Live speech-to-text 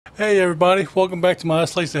Hey everybody, welcome back to my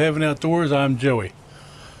Slice of Heaven Outdoors. I'm Joey.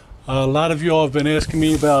 A lot of you all have been asking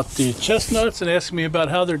me about the chestnuts and asking me about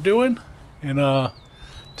how they're doing. And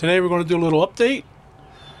today we're going to do a little update.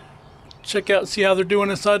 Check out and see how they're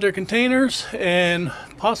doing inside their containers and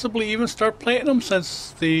possibly even start planting them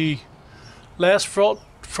since the last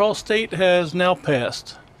frost date has now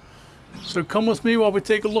passed. So come with me while we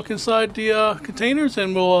take a look inside the containers,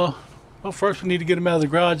 and well, first we need to get them out of the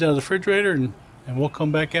garage, out of the refrigerator, and we'll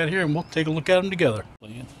come back out here and we'll take a look at them together.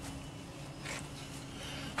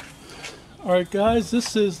 Alright guys,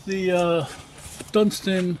 this is the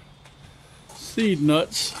Dunstan seed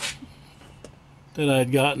nuts that I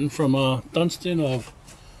had gotten from Dunstan of,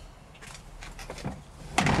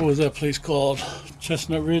 what was that place called?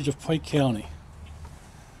 Chestnut Ridge of Pike County.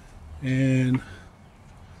 And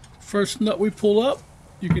first nut we pull up,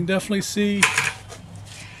 you can definitely see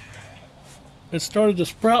it started to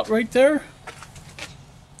sprout right there.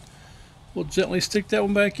 We'll gently stick that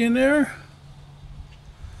one back in there.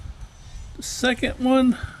 The second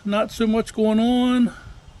one, not so much going on.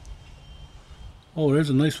 Oh, there's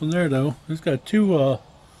a nice one there though. It's got two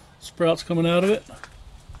sprouts coming out of it.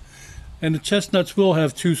 And the chestnuts will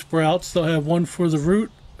have two sprouts. They'll have one for the root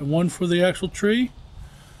and one for the actual tree.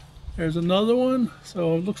 There's another one.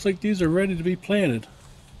 So it looks like these are ready to be planted.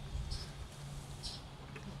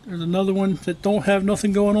 There's another one that don't have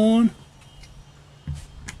nothing going on.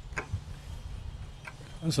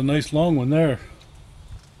 That's a nice long one there.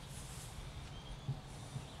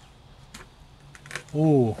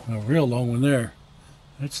 Oh, a real long one there.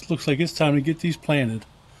 It looks like it's time to get these planted.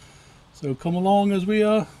 So come along as we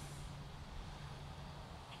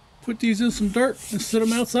put these in some dirt and set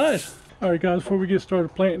them outside. Alright guys, before we get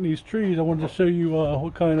started planting these trees, I wanted to show you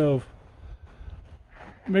what kind of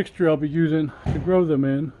mixture I'll be using to grow them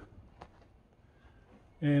in.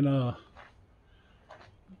 And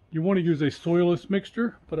you want to use a soilless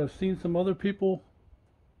mixture, but I've seen some other people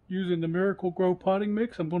using the Miracle Grow potting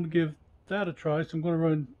mix. I'm going to give that a try. So I'm going to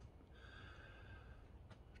run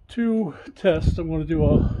two tests. I'm going to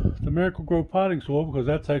do the Miracle Grow potting soil because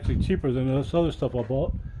that's actually cheaper than this other stuff I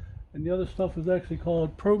bought. And the other stuff is actually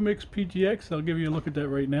called Pro Mix PGX. I'll give you a look at that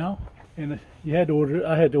right now. And you had to order.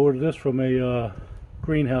 I had to order this from a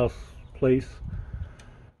greenhouse place.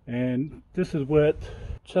 And this is what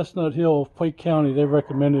Chestnut Hill of Pike County, they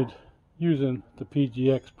recommended using the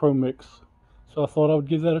PGX Pro Mix. So I thought I would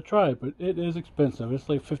give that a try, but it is expensive. It's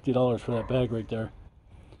like $50 for that bag right there.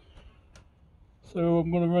 So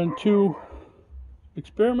I'm going to run two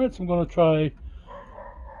experiments. I'm going to try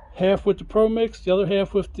half with the Pro Mix, the other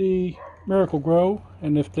half with the Miracle Grow.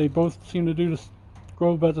 And if they both seem to do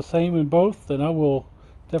grow about the same in both, then I will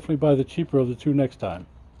definitely buy the cheaper of the two next time.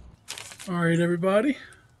 Alright everybody.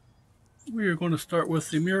 We are going to start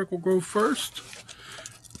with the Miracle Grow first,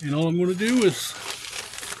 and all I'm going to do is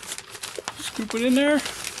scoop it in there.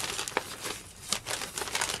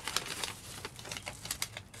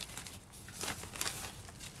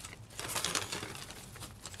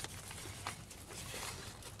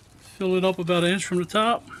 Fill it up about 1 inch from the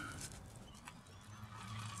top.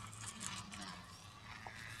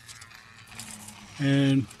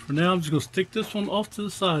 And for now I'm just going to stick this one off to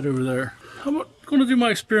the side over there. I'm going to do my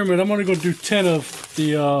experiment. I'm only going to do 10 of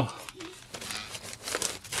the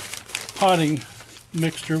potting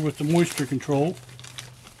mixture with the moisture control.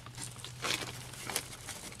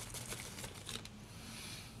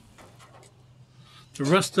 The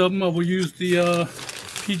rest of them I will use the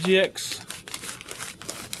PGX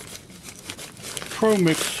Pro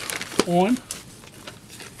Mix on.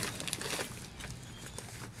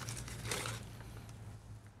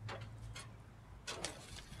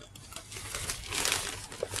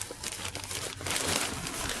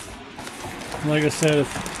 Like I said,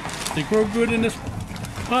 if they grow good in this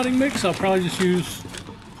potting mix, I'll probably just use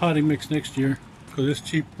potting mix next year because it's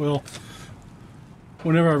cheap. Well,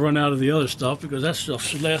 whenever I run out of the other stuff, because that stuff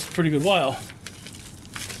should last a pretty good while.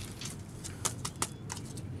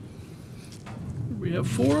 We have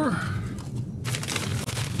 4,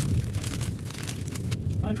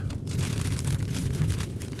 5,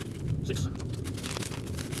 6, 9,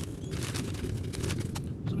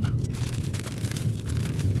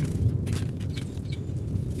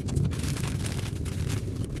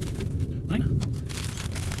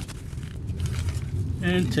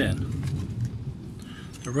 and 10.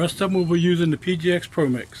 The rest of them we'll be using the PGX Pro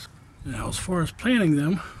Mix. Now as far as planting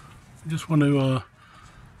them, I just want to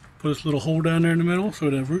put this little hole down there in the middle so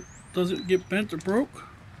the root doesn't get bent or broke.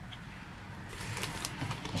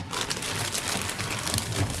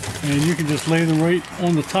 And you can just lay them right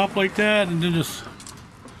on the top like that and then just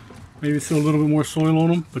maybe throw a little bit more soil on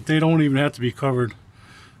them, but they don't even have to be covered.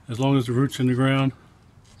 as long as the root's in the ground.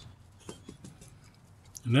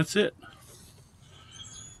 And that's it.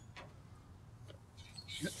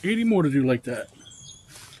 80 more to do like that.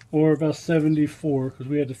 Or about 74, because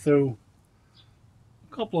we had to throw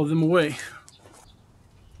a couple of them away.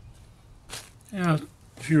 Yeah,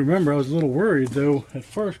 if you remember, I was a little worried though at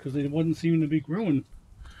first because they wasn't seeming to be growing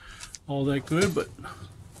all that good, but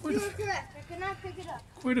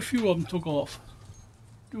quite a few of them took off.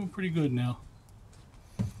 Doing pretty good now.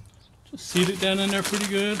 Just seed it down in there pretty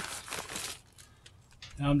good.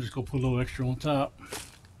 Now I'm just going to put a little extra on top.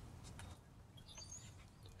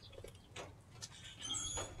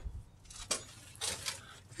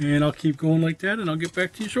 And I'll keep going like that, and I'll get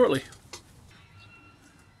back to you shortly.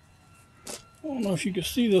 I don't know if you can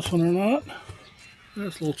see this one or not.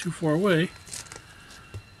 That's a little too far away.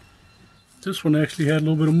 This one actually had a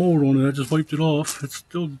little bit of mold on it. I just wiped it off. It's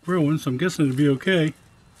still growing, so I'm guessing it'll be okay.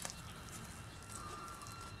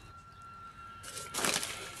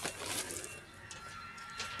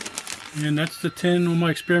 And that's the 10 on my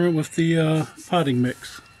experiment with the potting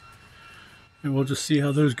mix. And we'll just see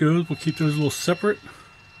how those go. We'll keep those a little separate.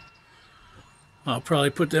 I'll probably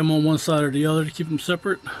put them on one side or the other to keep them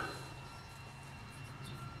separate.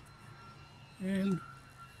 And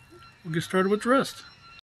we'll get started with the rest.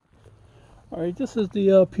 Alright, this is the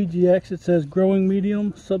PGX. It says growing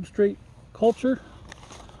medium substrate culture.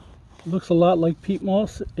 It looks a lot like peat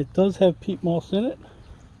moss. It does have peat moss in it.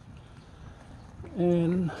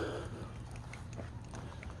 And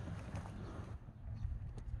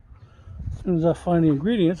as soon as I find the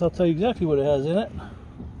ingredients, I'll tell you exactly what it has in it.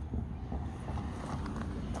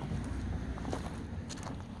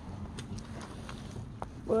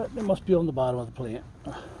 But it must be on the bottom of the plant.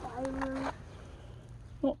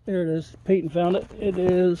 Oh, there it is. Peyton found it. It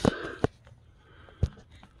is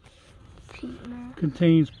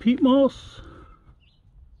contains peat moss,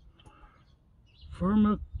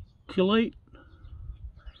 vermiculite,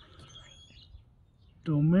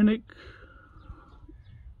 domic,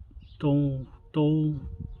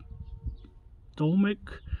 domic,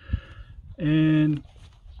 and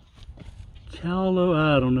callo.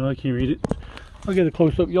 I don't know. I can't read it. I'll get a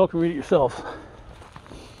close up. Y'all can read it yourself.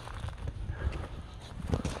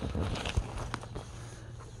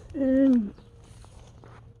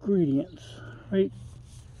 Ingredients, right?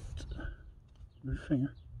 Your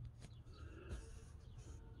finger.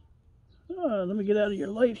 Let me get out of your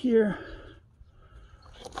light here.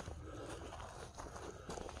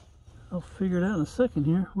 I'll figure it out in a second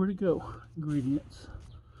here. Where'd it go? Ingredients.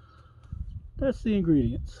 That's the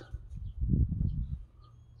ingredients.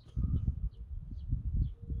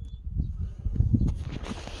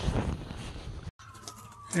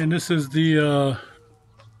 And this is the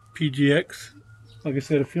PGX. Like I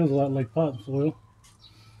said, it feels a lot like potting soil.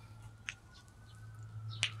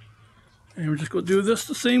 And we're just going to do this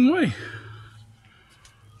the same way.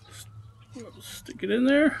 Stick it in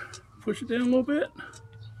there, push it down a little bit,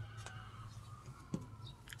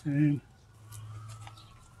 and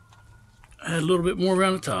add a little bit more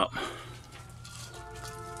around the top.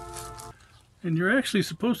 And you're actually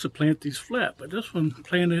supposed to plant these flat, but this one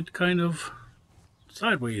planted kind of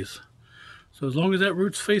sideways. So as long as that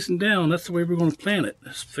root's facing down, that's the way we're going to plant it.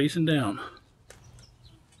 It's facing down.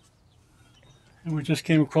 And we just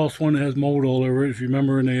came across one that has mold all over it. If you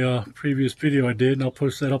remember in a previous video I did, and I'll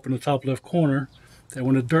post that up in the top left corner, that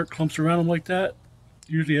when the dirt clumps around them like that,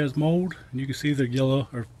 usually has mold. And you can see the yellow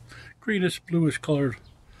or greenish, bluish colored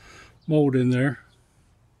mold in there.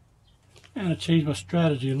 And I changed my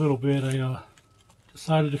strategy a little bit. I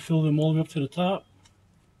decided to fill them all the way up to the top.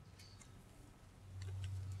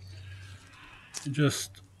 And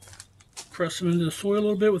just press them into the soil a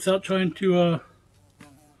little bit without trying to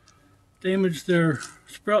damage their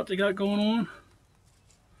sprout they got going on.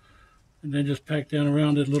 And then just pack down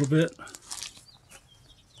around it a little bit.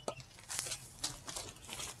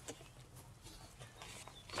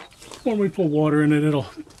 When we put water in it, it'll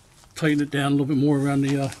tighten it down a little bit more around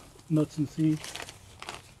the nuts and seeds.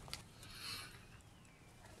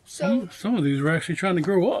 Some of these are actually trying to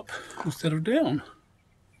grow up instead of down.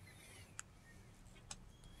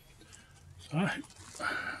 So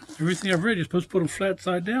everything I've read, you're supposed to put them flat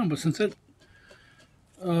side down, but since that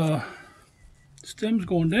stem's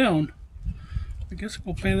going down, I guess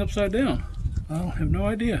we'll plant it upside down. I have no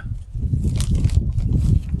idea.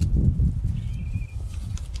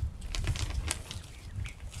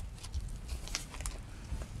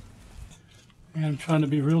 And I'm trying to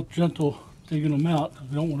be real gentle digging them out because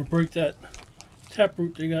we don't want to break that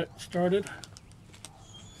taproot they got started.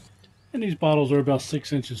 And these bottles are about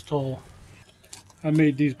 6 inches tall. I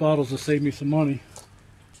made these bottles to save me some money.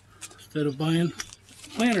 Instead of buying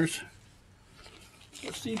planters.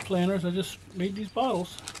 Or seed planters. I just made these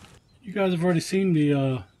bottles. You guys have already seen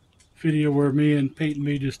the video where me and Peyton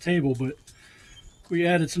made this table, but we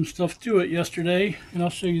added some stuff to it yesterday, and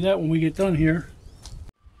I'll show you that when we get done here.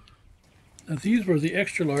 Now, these were the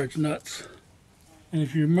extra large nuts, and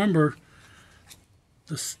if you remember,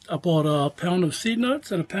 I bought a pound of seed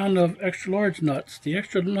nuts and a pound of extra large nuts. The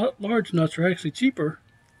extra large nuts are actually cheaper,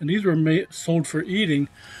 and these were sold for eating,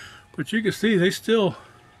 but you can see they still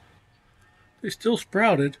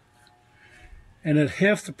sprouted, and at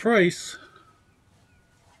half the price,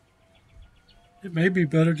 it may be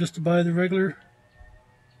better just to buy the regular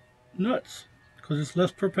nuts because it's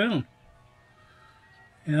less per pound.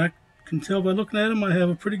 And I can tell by looking at them I have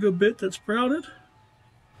a pretty good bit that sprouted.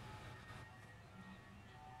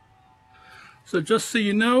 So just so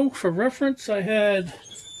you know, for reference, I had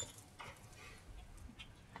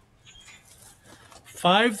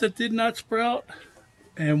 5 that did not sprout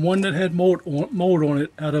and 1 that had mold on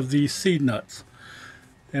it out of the seed nuts.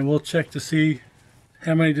 And we'll check to see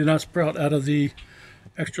how many did not sprout out of the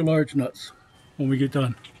extra large nuts when we get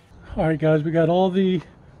done. Alright guys, we got all the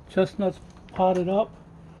chestnuts potted up.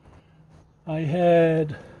 I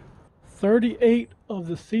had 38 of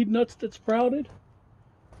the seed nuts that sprouted,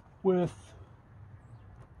 with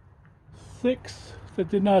 6 that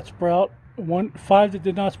did not sprout, 5 that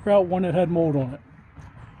did not sprout, 1 that had mold on it.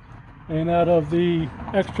 And out of the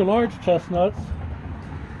extra large chestnuts,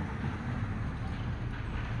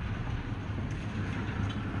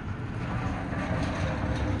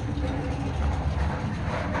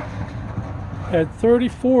 had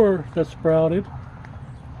 34 that sprouted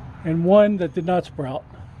and 1 that did not sprout.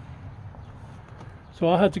 So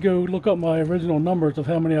I'll have to go look up my original numbers of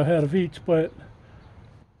how many I had of each, but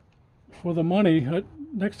for the money,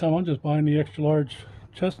 next time I'm just buying the extra large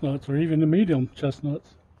chestnuts or even the medium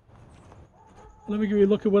chestnuts. Let me give you a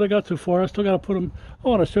look at what I got so far. I still got to put them.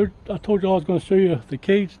 I told you I was going to show you the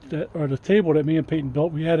cage or the table that me and Peyton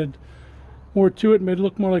built. We added more to it, made it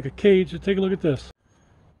look more like a cage. So take a look at this.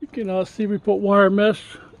 You can see we put wire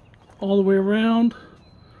mesh all the way around.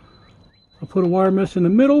 I put a wire mesh in the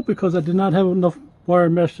middle because I did not have enough wire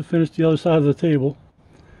mesh to finish the other side of the table.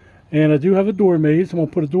 And I do have a door made, so I'm going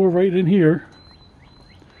to put a door right in here.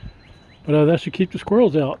 But that should keep the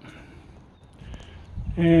squirrels out.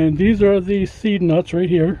 And these are the seed nuts right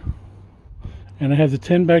here. And I have the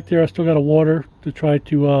tin back there. I still got a water to try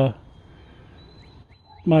to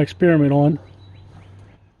my experiment on.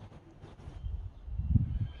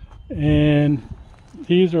 And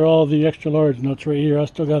these are all the extra large nuts right here. I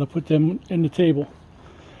still got to put them in the table.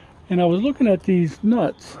 And I was looking at these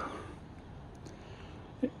nuts,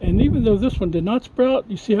 and even though this one did not sprout,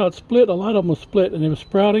 you see how it split? A lot of them were split and they were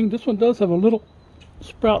sprouting. This one does have a little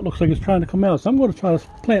sprout, looks like it's trying to come out. So I'm going to try to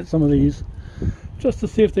plant some of these just to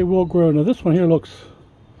see if they will grow. Now this one here looks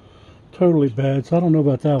totally bad, so I don't know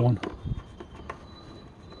about that one.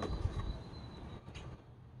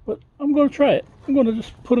 But I'm going to try it. I'm going to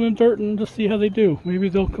just put them in dirt and just see how they do. Maybe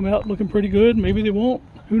they'll come out looking pretty good. Maybe they won't.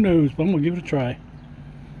 Who knows? But I'm going to give it a try.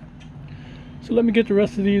 So let me get the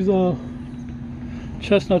rest of these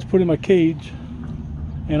chestnuts put in my cage,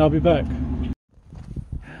 and I'll be back.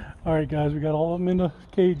 Alright guys, we got all of them in the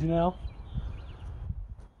cage now.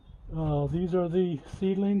 These are the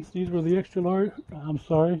seedlings. These were the extra large. I'm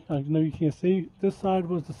sorry, I know you can't see. This side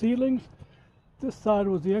was the seedlings. This side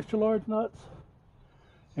was the extra large nuts.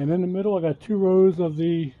 And in the middle I got 2 rows of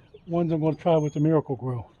the ones I'm going to try with the Miracle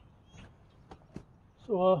Grow.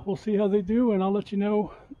 So we'll see how they do, and I'll let you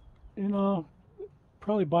know in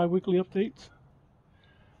probably bi-weekly updates.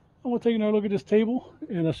 I'm going to take another look at this table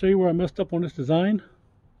and I'll show you where I messed up on this design.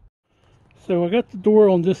 So I got the door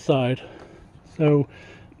on this side. So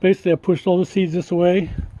basically I pushed all the seeds this way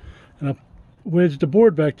and I wedged the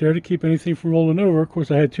board back there to keep anything from rolling over. Of course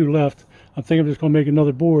I had 2 left. I'm thinking I'm just going to make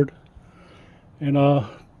another board and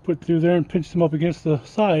put through there and pinch them up against the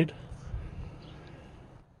side.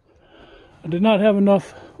 I did not have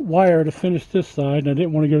enough wire to finish this side, and I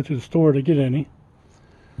didn't want to go to the store to get any.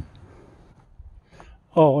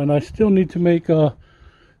 Oh, and I still need to make a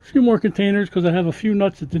few more containers because I have a few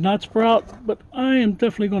nuts that did not sprout, but I am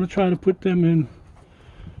definitely going to try to put them in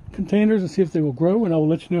containers and see if they will grow, and I will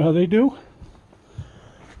let you know how they do.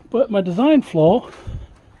 But my design flaw,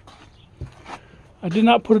 I did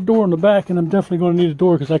not put a door on the back, and I'm definitely going to need a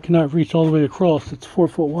door because I cannot reach all the way across. It's 4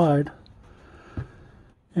 foot wide.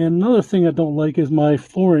 And another thing I don't like is my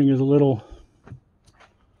flooring is a little,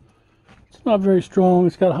 it's not very strong.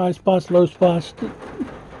 It's got high spots, low spots.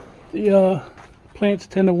 The plants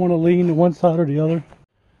tend to want to lean to one side or the other.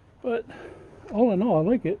 But all in all, I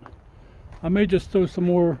like it. I may just throw some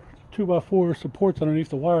more 2x4 supports underneath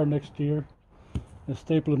the wire next year and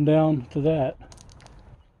staple them down to that.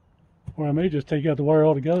 Or I may just take out the wire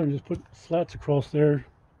altogether and just put slats across there.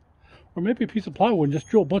 Or maybe a piece of plywood and just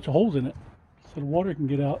drill a bunch of holes in it so the water can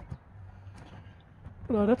get out.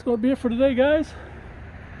 But that's going to be it for today, guys.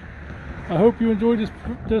 I hope you enjoyed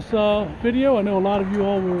this video. I know a lot of you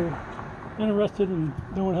all were interested in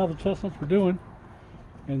knowing how the chestnuts were doing.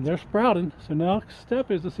 And they're sprouting. So now next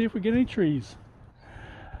step is to see if we get any trees.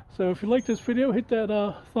 So if you like this video, hit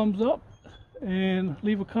that thumbs up and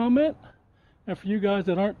leave a comment. And for you guys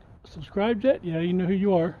that aren't subscribed yet, yeah, you know who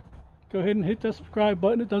you are. Go ahead and hit that subscribe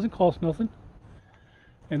button. It doesn't cost nothing.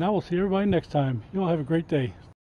 And I will see everybody next time. You all have a great day.